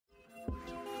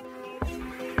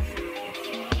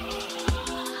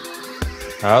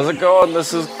How's it going?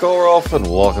 This is Kolrolf and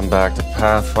welcome back to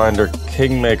Pathfinder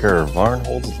Kingmaker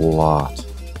Varnhold's Lot.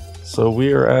 So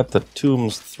we are at the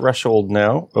tomb's threshold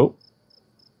now. Oh,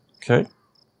 okay.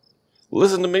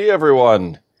 Listen to me,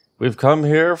 everyone. We've come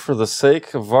here for the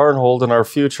sake of Varnhold and our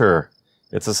future.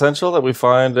 It's essential that we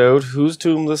find out whose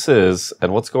tomb this is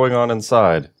and what's going on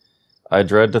inside. I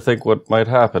dread to think what might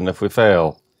happen if we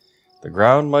fail. The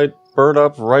ground might burn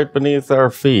up right beneath our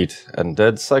feet, and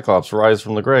dead cyclops rise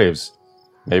from the graves.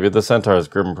 Maybe the Centaurs'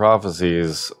 grim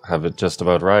prophecies have it just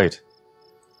about right.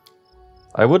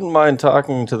 I wouldn't mind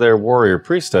talking to their warrior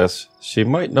priestess. She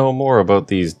might know more about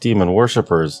these demon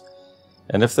worshippers.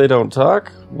 And if they don't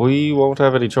talk, we won't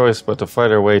have any choice but to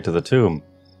fight our way to the tomb.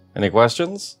 Any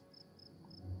questions?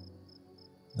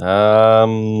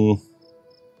 So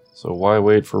why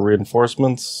wait for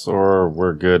reinforcements, or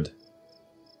we're good?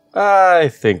 I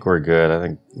think we're good. I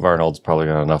think Varnhold's probably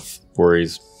got enough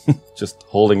worries. Just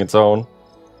holding its own.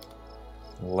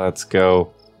 Let's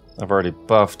go. I've already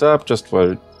buffed up just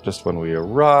when we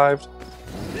arrived.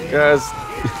 Guys,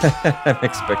 I'm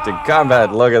expecting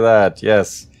combat. Look at that.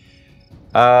 Yes.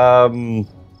 I'd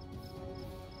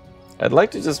like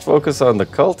to just focus on the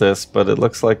cultists, but it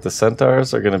looks like the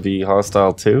Centaurs are going to be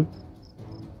hostile too.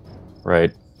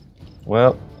 Right.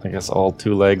 Well, I guess all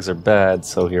two legs are bad,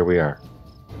 so here we are.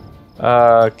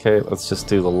 Okay, let's just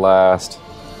do the last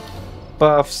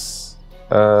buffs.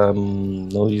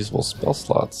 No usable spell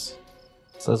slots.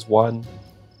 It says one.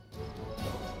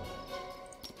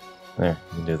 There,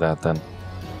 we can do that then.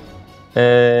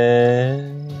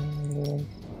 And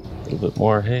a little bit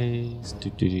more haste.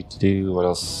 What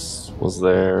else was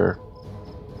there?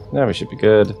 Now we should be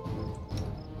good.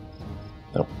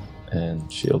 Nope.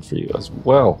 And shield for you as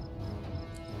well.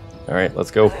 Alright,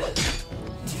 let's go.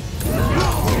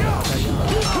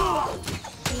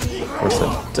 Of course,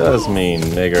 that does mean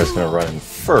Magar's gonna run in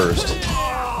first.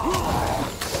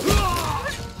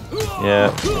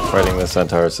 Yeah, fighting the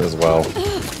Centaurs as well.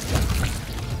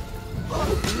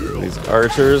 These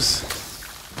archers.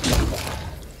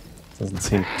 Doesn't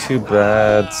seem too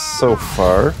bad so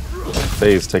far.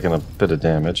 Faye's taking a bit of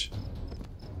damage.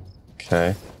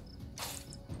 Okay.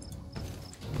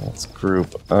 Let's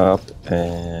group up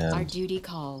and... Our duty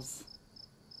calls.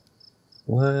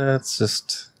 Let's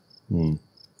just...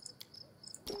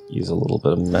 use a little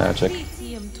bit of magic.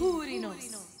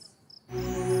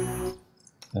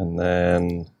 And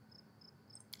then...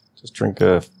 just drink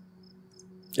a...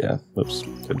 yeah, oops.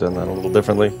 Could have done that a little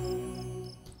differently.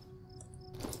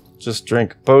 Just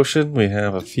drink a potion. We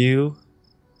have a few.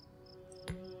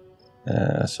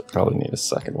 I should probably need a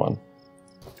second one.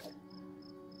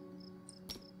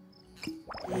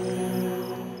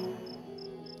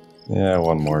 Yeah,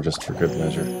 one more just for good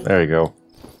measure. There you go.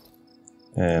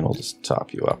 And we'll just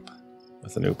top you up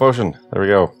with a new potion. There we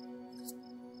go.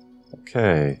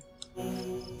 Okay.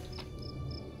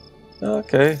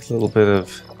 Okay, a little bit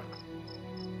of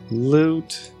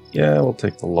loot. Yeah, we'll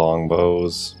take the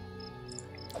longbows.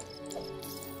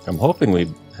 I'm hoping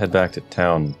we head back to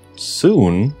town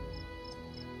soon.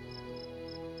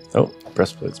 Oh,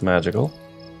 breastplate's magical.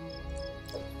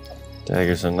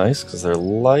 Daggers are nice because they're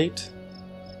light.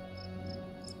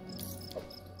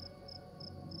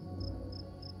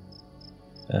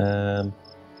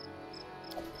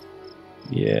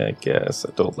 Yeah, I guess.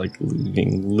 I don't like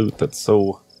leaving loot that's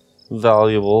so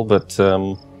valuable, but,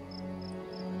 yeah.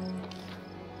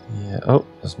 Oh,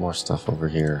 there's more stuff over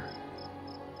here.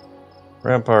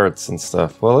 Ramparts and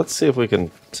stuff. Well, let's see if we can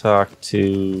talk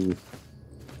to...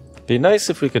 Be nice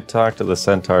if we could talk to the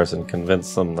Centaurs and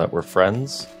convince them that we're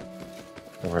friends.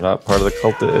 And we're not part of the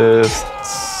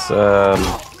Cultists.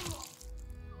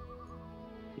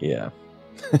 Yeah.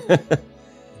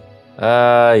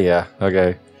 Yeah,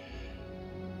 okay.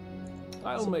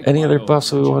 Any other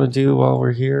buffs we want to do while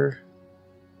we're here?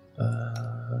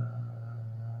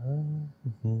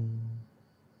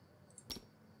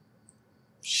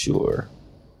 Sure.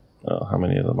 Oh, how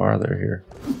many of them are there here?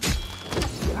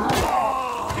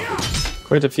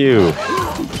 Quite a few.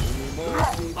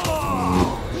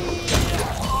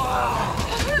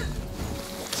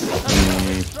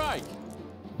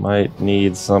 Might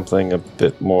need something a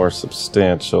bit more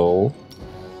substantial.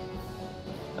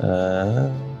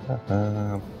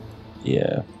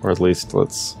 Yeah, or at least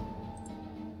let's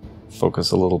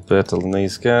focus a little bit on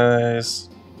these guys.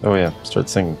 Oh yeah, start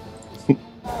singing.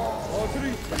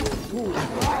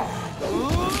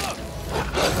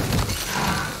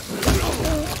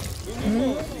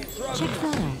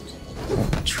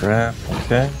 Trap,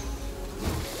 okay.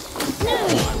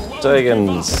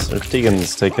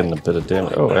 Tegan's taking a bit of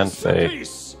damage. Oh, and Faye.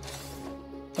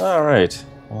 Alright.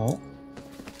 Well,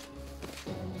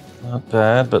 Not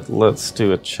bad, but let's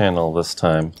do a channel this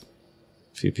time.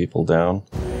 A few people down.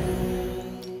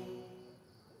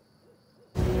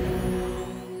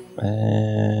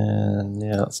 And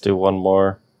yeah, let's do one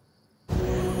more.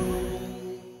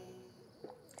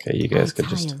 Okay, you guys could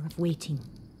just... of waiting.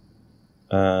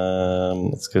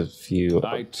 Let's give a few...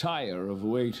 I tire of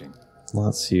waiting.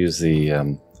 Let's use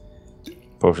the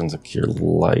potions of cure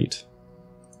light.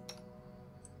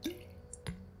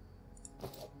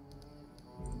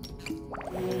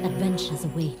 Adventures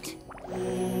await.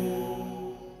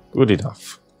 Good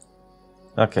enough.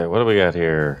 Okay, what do we got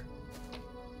here?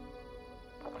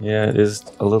 Yeah, it is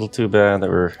a little too bad that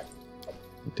we're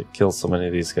need to kill so many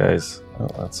of these guys. Oh,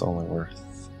 that's only worth...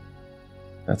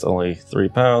 That's only 3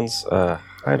 pounds.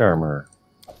 Hide armor.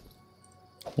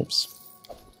 Oops.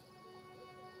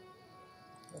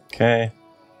 Okay.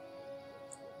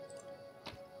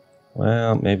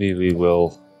 Well, maybe we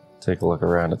will take a look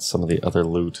around at some of the other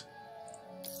loot.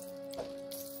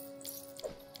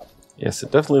 Yes,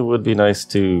 it definitely would be nice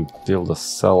to be able to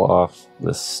sell off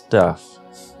this stuff.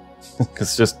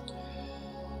 Because just...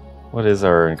 What is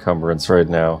our encumbrance right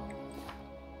now?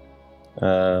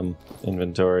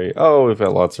 Inventory. Oh, we've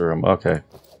got lots of room. Okay.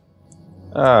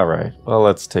 Alright. Well,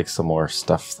 let's take some more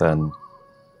stuff then.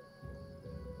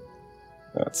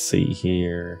 Let's see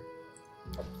here.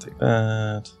 Take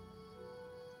that.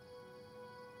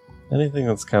 Anything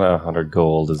that's kind of 100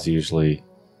 gold is usually...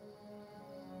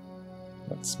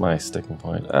 That's my sticking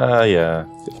point. Yeah.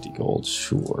 50 gold,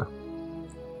 sure.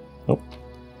 Nope.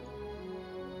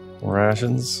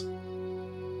 Rations.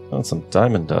 Oh, some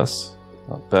diamond dust.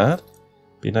 Not bad.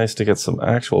 Be nice to get some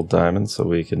actual diamonds so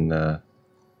we can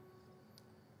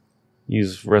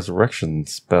use resurrection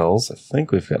spells. I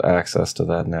think we've got access to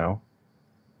that now.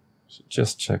 Should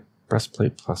just check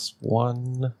breastplate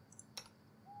 +1.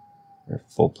 Or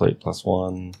full plate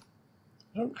 +1.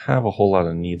 I don't have a whole lot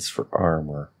of needs for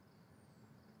armor.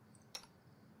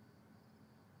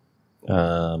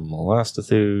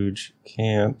 Elastathuge,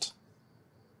 can't.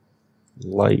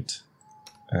 Light,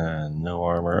 and no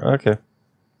armor. Okay.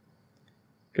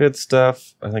 Good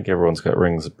stuff. I think everyone's got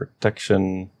rings of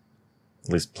protection.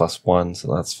 At least +1,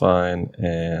 so that's fine.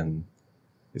 And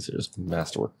these are just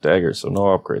masterwork daggers, so no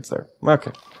upgrades there.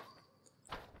 Okay.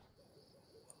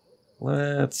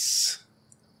 Let's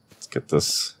get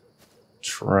this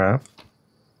trap.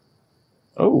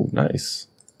 Oh, nice.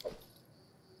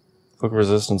 Cloak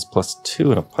resistance +2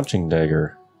 and a punching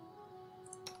dagger.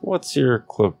 What's your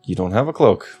cloak? You don't have a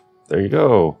cloak. There you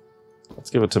go. Let's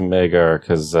give it to Magar,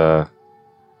 because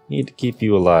need to keep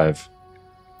you alive.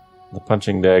 The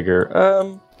punching dagger.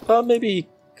 Well, maybe he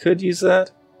could use that.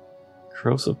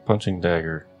 Corrosive punching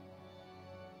dagger.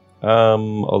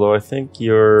 Although I think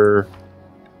you're...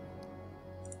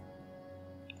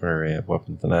 Where are we at?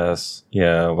 Weapon finesse.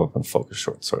 Yeah, weapon focus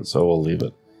short sword, so we'll leave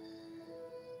it.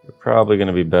 You're probably going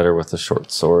to be better with the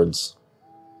short swords.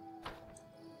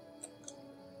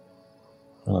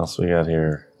 What else we got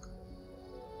here?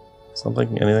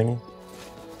 Something? Anything?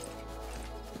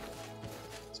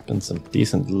 There's been some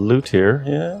decent loot here.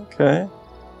 Yeah, okay.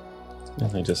 It's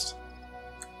mainly just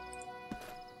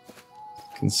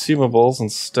consumables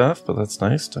and stuff, but that's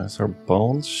nice. Dinosaur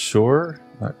bones, sure.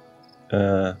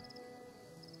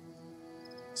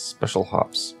 Special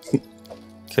hops.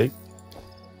 Okay.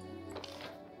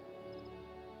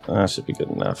 That should be good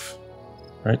enough.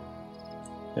 Right?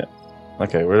 Yeah.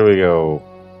 Okay, where do we go?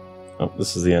 Oh,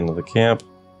 this is the end of the camp.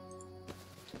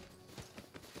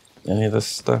 Any of this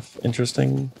stuff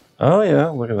interesting? Oh yeah,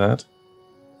 look at that.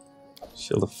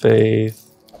 Shield of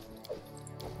Faith.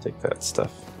 Take that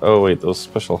stuff. Oh wait, those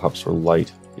special hops were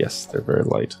light. Yes, they're very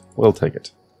light. We'll take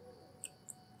it.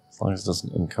 As long as it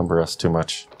doesn't encumber us too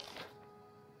much.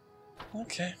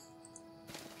 Okay.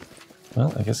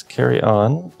 Well, I guess carry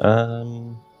on.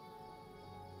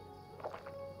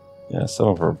 Yeah, some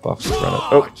of our buffs run it.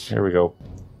 Oh, here we go.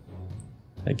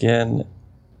 Again,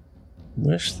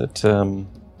 wish that, you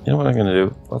know what I'm going to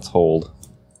do? Let's hold.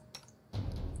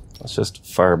 Let's just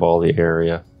fireball the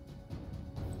area.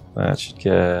 That should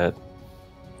get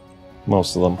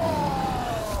most of them.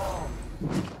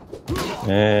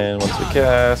 And once we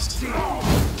cast...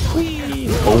 Whee!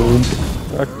 Boom!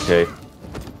 Okay.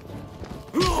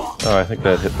 Oh, I think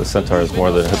that hit the Centaurs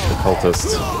more than it hit the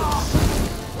Cultists.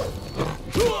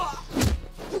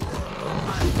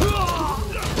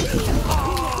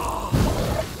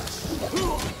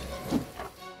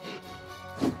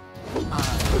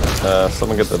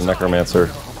 Someone get the Necromancer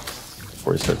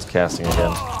before he starts casting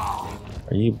again.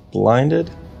 Are you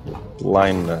blinded?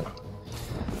 Blind nut.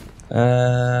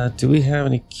 Do we have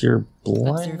any cure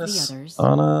blindness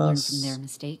on us? Learn from their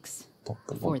mistakes.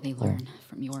 before they learn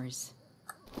from yours.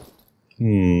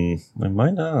 We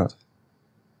might not.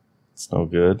 It's no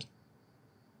good.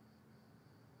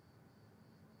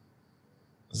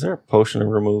 Is there a potion to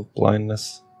remove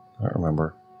blindness? I don't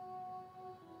remember.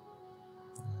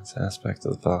 This aspect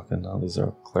of the Falcon. All these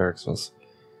are clerics was.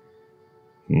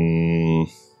 You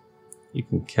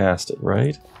can cast it,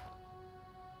 right?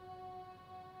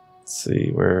 Let's see,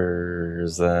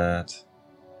 where's that?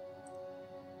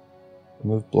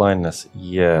 Remove blindness.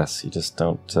 Yes, you just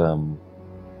don't,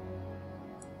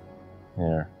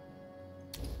 Here.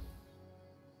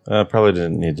 I probably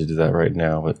didn't need to do that right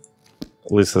now, but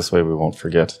at least this way we won't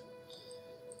forget.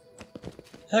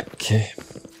 Okay.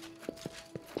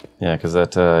 Yeah, because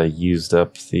that used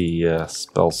up the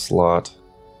spell slot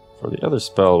for the other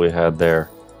spell we had there.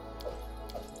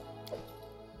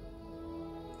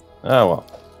 Oh well.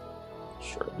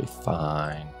 Sure, it'll be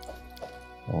fine.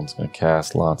 No one's going to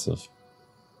cast lots of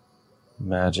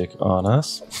magic on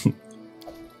us.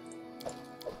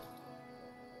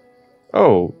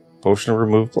 Oh, potion to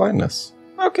remove blindness.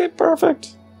 Okay,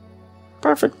 perfect.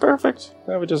 Perfect, perfect.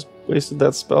 Now we just wasted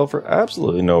that spell for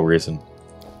absolutely no reason.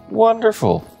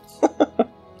 Wonderful.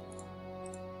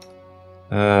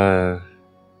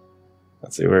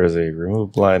 Let's see, where is he?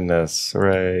 Remove blindness.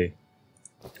 Hooray.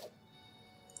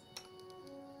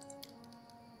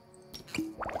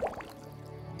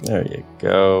 There you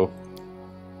go.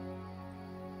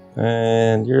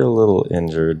 And you're a little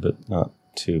injured, but not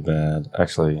too bad.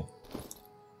 Actually,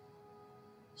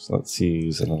 so let's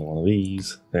use another one of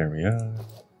these. There we are.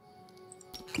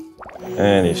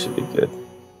 And you should be good.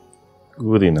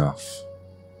 Good enough.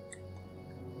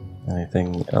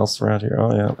 Anything else around here?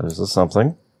 Oh yeah, there's a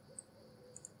something.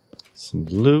 Some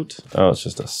loot. Oh, it's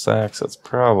just a sack, so it's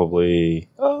probably...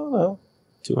 Oh no.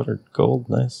 200 gold.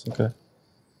 Nice, okay.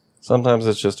 Sometimes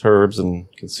it's just herbs and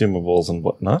consumables and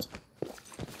whatnot.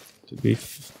 Did we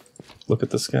look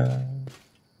at this guy?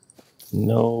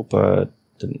 No, but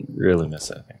didn't really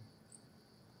miss anything.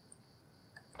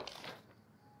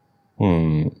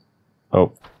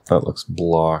 Oh, that looks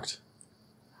blocked.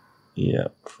 Yeah,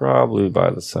 probably by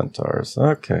the Centaurs.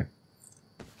 Okay.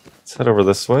 Let's head over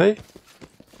this way.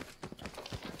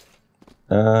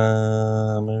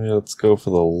 Maybe let's go for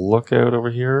the lookout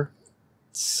over here.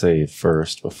 Let's save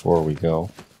first before we go.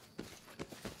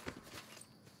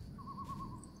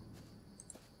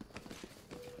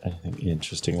 Anything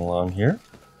interesting along here?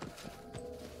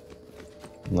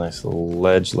 Nice little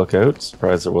ledge lookout.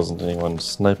 Surprised there wasn't anyone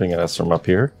sniping at us from up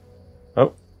here.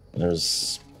 Oh,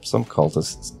 there's some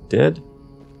cultists dead.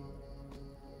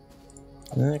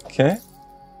 Okay.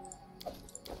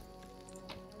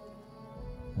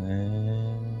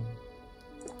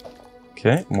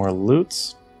 Okay, more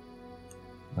loots.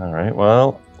 Alright,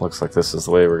 well, looks like this is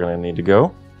the way we're going to need to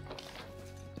go.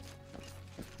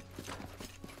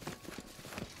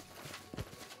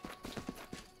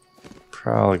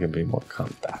 Probably going to be more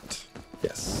combat.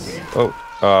 Yes. Oh,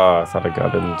 I thought I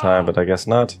got it in time, but I guess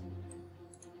not.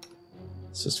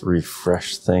 Let's just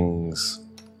refresh things.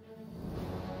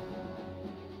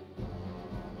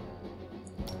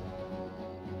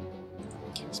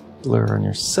 Just blur on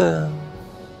your cell.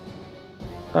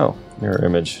 Oh, mirror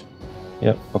image.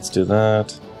 Yep, let's do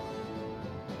that.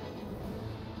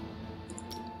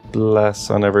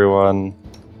 Bless on everyone.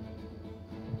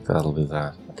 That'll be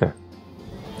that. Okay.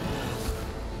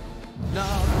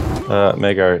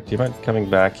 Magar, do you mind coming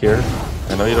back here?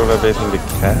 I know you don't have anything to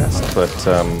cast, but,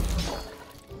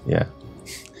 yeah.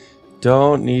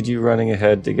 Don't need you running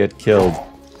ahead to get killed.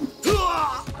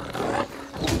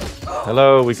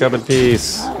 Hello, we come in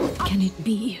peace. Can it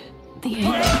be the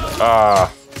end?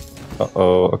 Ah.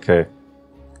 Uh-oh, okay.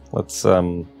 Let's get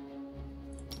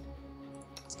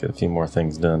a few more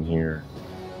things done here.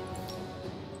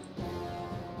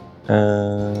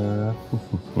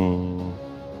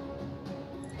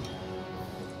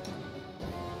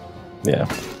 Yeah.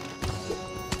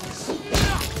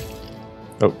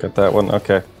 Oh, got that one.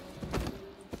 Okay.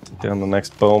 Take down the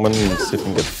next bowman and see if we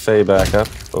can get Faye back up.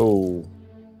 Oh.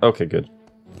 Okay, good.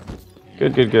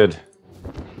 Good, good, good.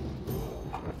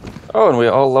 Oh, and we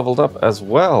all leveled up as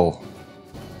well.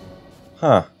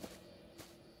 Huh.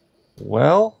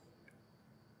 Well,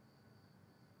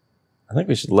 I think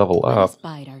we should level Let up. us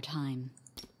bide our time.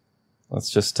 Let's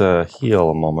just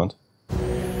heal a moment.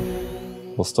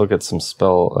 We'll still get some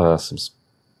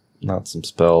not some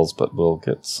spells, but we'll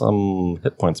get some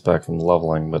hit points back from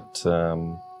leveling. But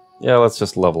yeah, let's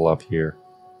just level up here.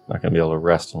 Not gonna be able to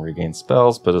rest and regain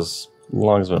spells, but as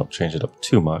long as we don't change it up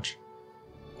too much.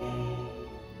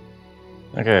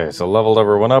 Okay, so leveled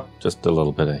everyone up. Just a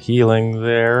little bit of healing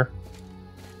there.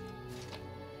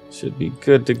 Should be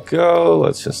good to go.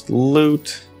 Let's just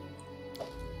loot.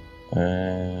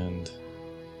 And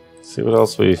see what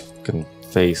else we can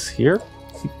face here.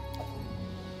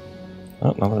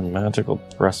 Oh, another magical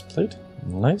breastplate.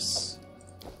 Nice.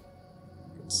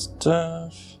 Good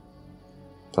stuff.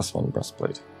 +1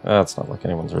 breastplate. It's not like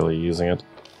anyone's really using it.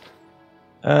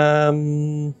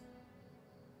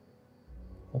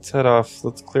 Let's head off.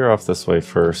 Let's clear off this way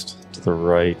first, to the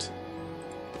right.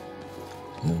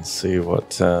 And see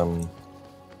what, see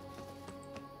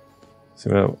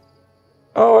what...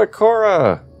 Oh,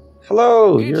 Ikora!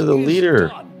 Hello! You're the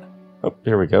leader! Oh,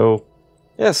 here we go.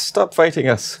 Yes, stop fighting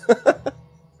us!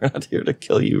 We're not here to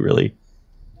kill you, really.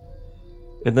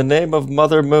 In the name of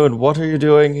Mother Moon, what are you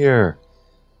doing here?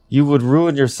 You would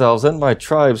ruin yourselves and my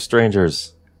tribe,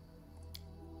 strangers.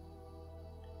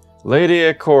 Lady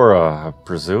Ikora, I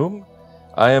presume?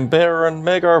 I am Baron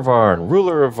Megarvarn,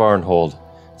 ruler of Varnhold.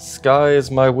 Sky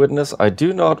is my witness. I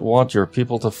do not want your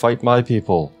people to fight my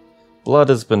people. Blood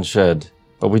has been shed,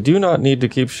 but we do not need to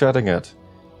keep shedding it.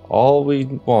 All we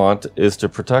want is to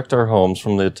protect our homes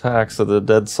from the attacks of the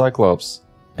dead Cyclops.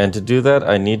 And to do that,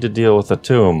 I need to deal with the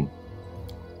tomb.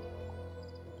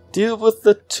 Deal with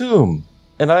the tomb?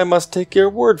 And I must take your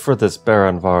word for this,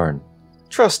 Baron Varn.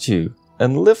 Trust you,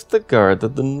 and lift the guard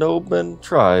that the Nobleman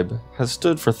tribe has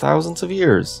stood for thousands of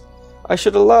years. I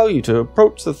should allow you to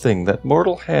approach the thing that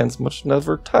mortal hands must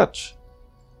never touch.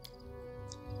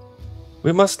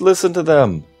 We must listen to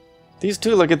them. These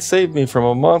two-legged saved me from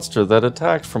a monster that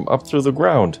attacked from up through the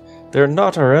ground. They are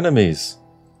not our enemies.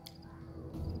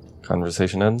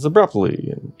 Conversation ends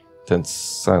abruptly, and tense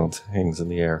silence hangs in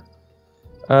the air.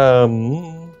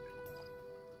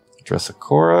 Address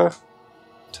Ikora.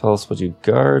 Tell us what you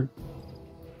guard.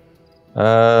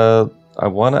 I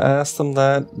want to ask them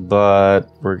that, but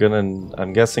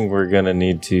I'm guessing we're gonna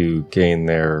need to gain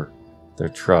their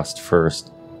trust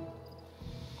first.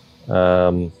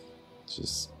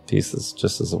 Just pieces,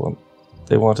 just as what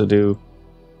they want to do.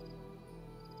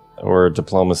 Or a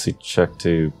diplomacy check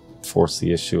to force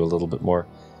the issue a little bit more.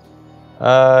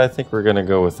 I think we're gonna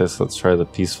go with this. Let's try the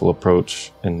peaceful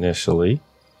approach initially.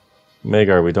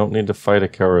 Magar, we don't need to fight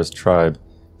Ikora's tribe.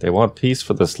 They want peace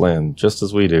for this land, just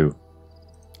as we do.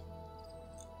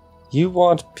 You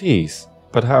want peace,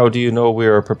 but how do you know we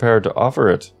are prepared to offer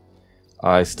it?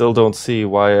 I still don't see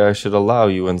why I should allow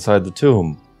you inside the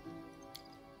tomb.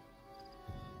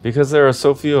 Because there are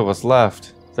so few of us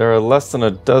left. There are less than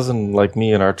a dozen like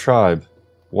me in our tribe.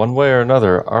 One way or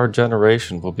another, our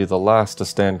generation will be the last to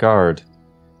stand guard.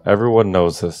 Everyone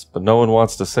knows this, but no one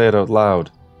wants to say it out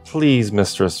loud. Please,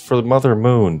 mistress, for Mother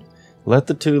Moon, let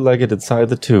the two-legged inside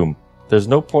the tomb. There's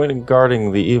no point in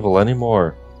guarding the evil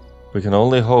anymore. We can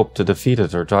only hope to defeat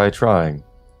it or die trying.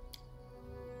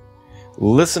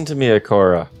 Listen to me,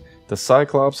 Ikora. The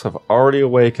Cyclops have already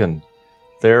awakened.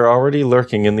 They are already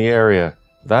lurking in the area.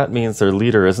 That means their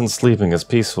leader isn't sleeping as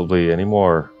peacefully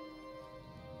anymore.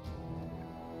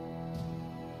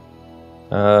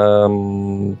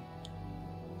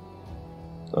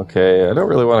 Okay, I don't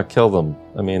really want to kill them.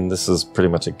 I mean, this is pretty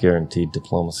much a guaranteed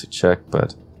diplomacy check,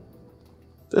 but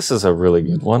this is a really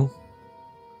good one.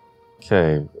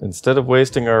 Okay, instead of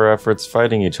wasting our efforts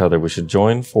fighting each other, we should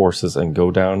join forces and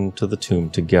go down to the tomb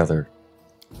together.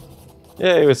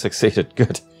 Yay, we succeeded.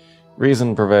 Good.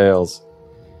 Reason prevails.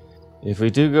 If we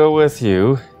do go with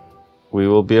you, we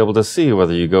will be able to see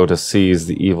whether you go to seize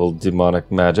the evil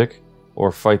demonic magic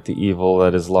or fight the evil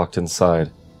that is locked inside.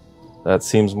 That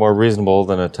seems more reasonable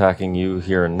than attacking you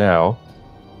here and now.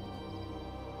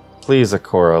 Please,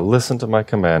 Ikora, listen to my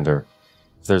commander.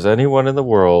 If there's anyone in the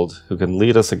world who can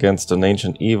lead us against an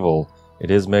ancient evil,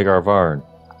 it is Magar Varn.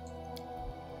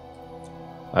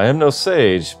 I am no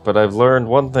sage, but I've learned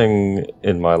one thing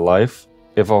in my life.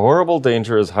 If a horrible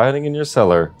danger is hiding in your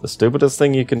cellar, the stupidest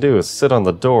thing you can do is sit on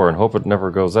the door and hope it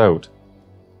never goes out.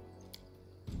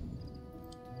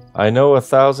 I know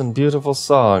 1,000 beautiful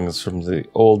songs from the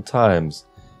old times,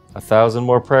 1,000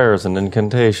 more prayers and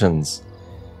incantations,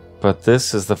 but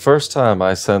this is the first time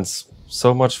I sense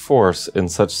so much force in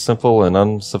such simple and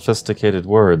unsophisticated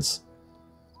words.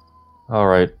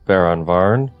 Alright, Baron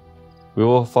Varn, we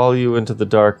will follow you into the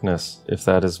darkness, if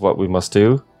that is what we must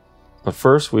do, but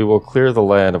first we will clear the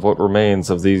land of what remains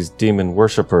of these demon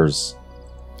worshippers.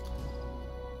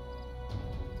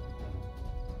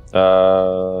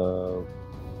 Oh,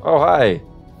 hi!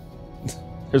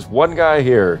 There's one guy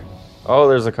here. Oh,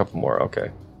 there's a couple more,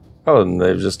 okay. Oh, and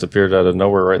they've just appeared out of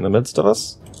nowhere right in the midst of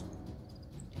us?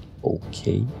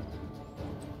 Okay.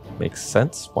 Makes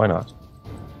sense, why not?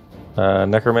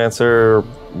 Necromancer,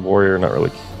 warrior, not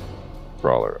really.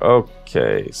 Brawler.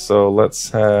 Okay, so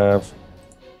let's have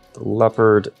the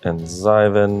leopard and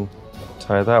Zyven.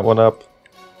 Tie that one up.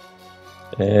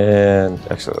 And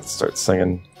actually, let's start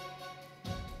singing.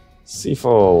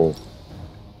 Seafoal.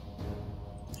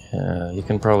 Yeah, you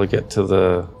can probably get to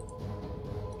the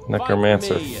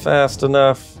necromancer fast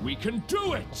enough. We can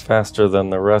do it. Faster than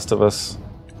the rest of us.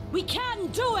 We can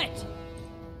do it!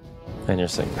 And you're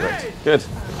singing right. Good.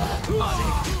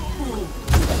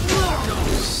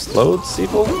 Slowed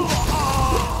Seafoal?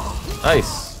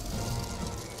 Nice.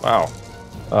 Wow.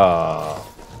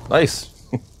 Nice.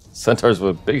 Centaurs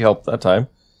with big help that time.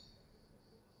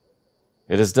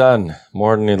 It is done.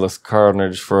 More needless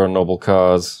carnage for a noble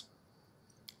cause.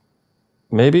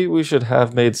 Maybe we should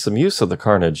have made some use of the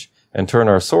carnage and turn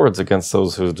our swords against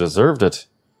those who deserved it.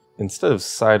 Instead of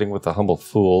siding with the humble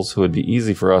fools who would be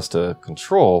easy for us to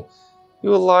control,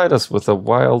 you allied us with a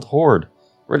wild horde,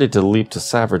 ready to leap to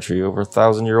savagery over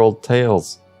 1,000-year-old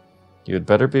tales. You had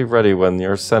better be ready when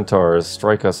your centaurs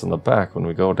strike us in the back when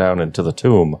we go down into the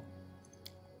tomb.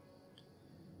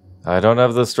 I don't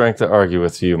have the strength to argue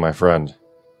with you, my friend.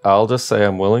 I'll just say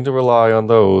I'm willing to rely on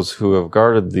those who have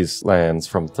guarded these lands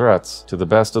from threats to the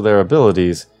best of their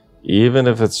abilities, even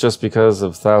if it's just because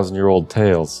of 1,000-year-old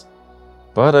tales.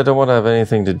 But I don't want to have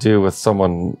anything to do with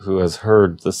someone who has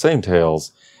heard the same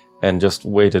tales and just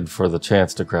waited for the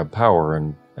chance to grab power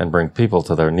and bring people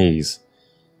to their knees.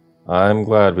 I'm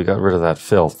glad we got rid of that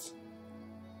filth.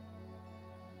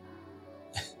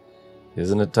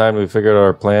 Isn't it time we figured out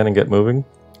our plan and get moving?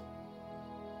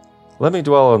 Let me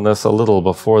dwell on this a little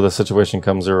before the situation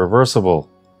comes irreversible.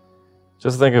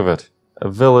 Just think of it. A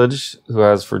village who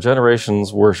has for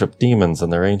generations worshipped demons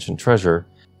and their ancient treasure,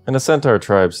 and a centaur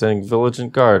tribe standing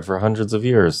vigilant guard for hundreds of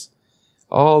years,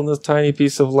 all in this tiny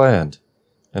piece of land.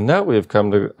 And now we have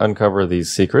come to uncover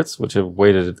these secrets, which have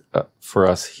waited for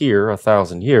us here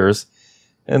 1,000 years,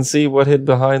 and see what hid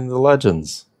behind the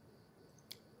legends.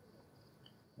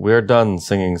 We are done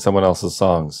singing someone else's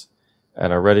songs,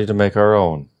 and are ready to make our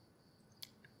own.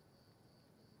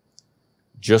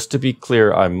 Just to be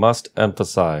clear, I must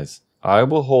emphasize, I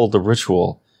will hold the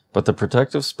ritual, but the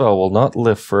protective spell will not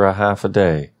lift for a half a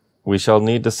day. We shall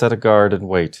need to set a guard and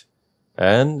wait.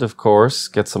 And, of course,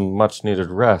 get some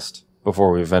much-needed rest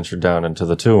before we venture down into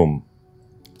the tomb.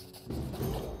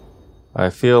 I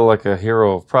feel like a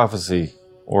hero of prophecy,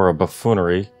 or a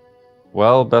buffoonery.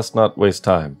 Well, best not waste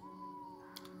time.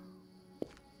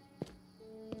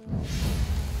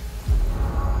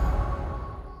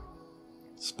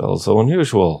 Spell so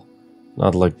unusual.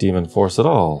 Not like demon force at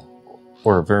all.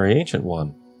 Or a very ancient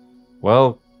one.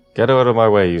 Well, get out of my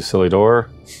way, you silly door.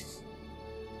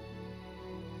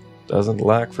 Doesn't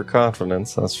lack for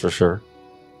confidence, that's for sure.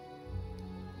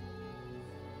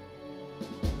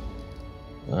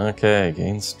 Okay,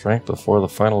 gain strength before the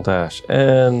final dash.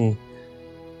 And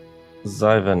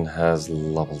Zyven has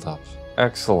leveled up.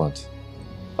 Excellent.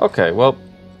 Okay, well,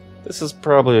 this is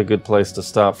probably a good place to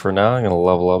stop for now. I'm going to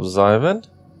level up Zyven.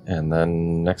 And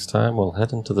then next time we'll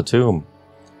head into the tomb.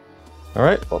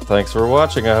 Alright, well thanks for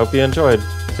watching. I hope you enjoyed.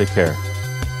 Take care.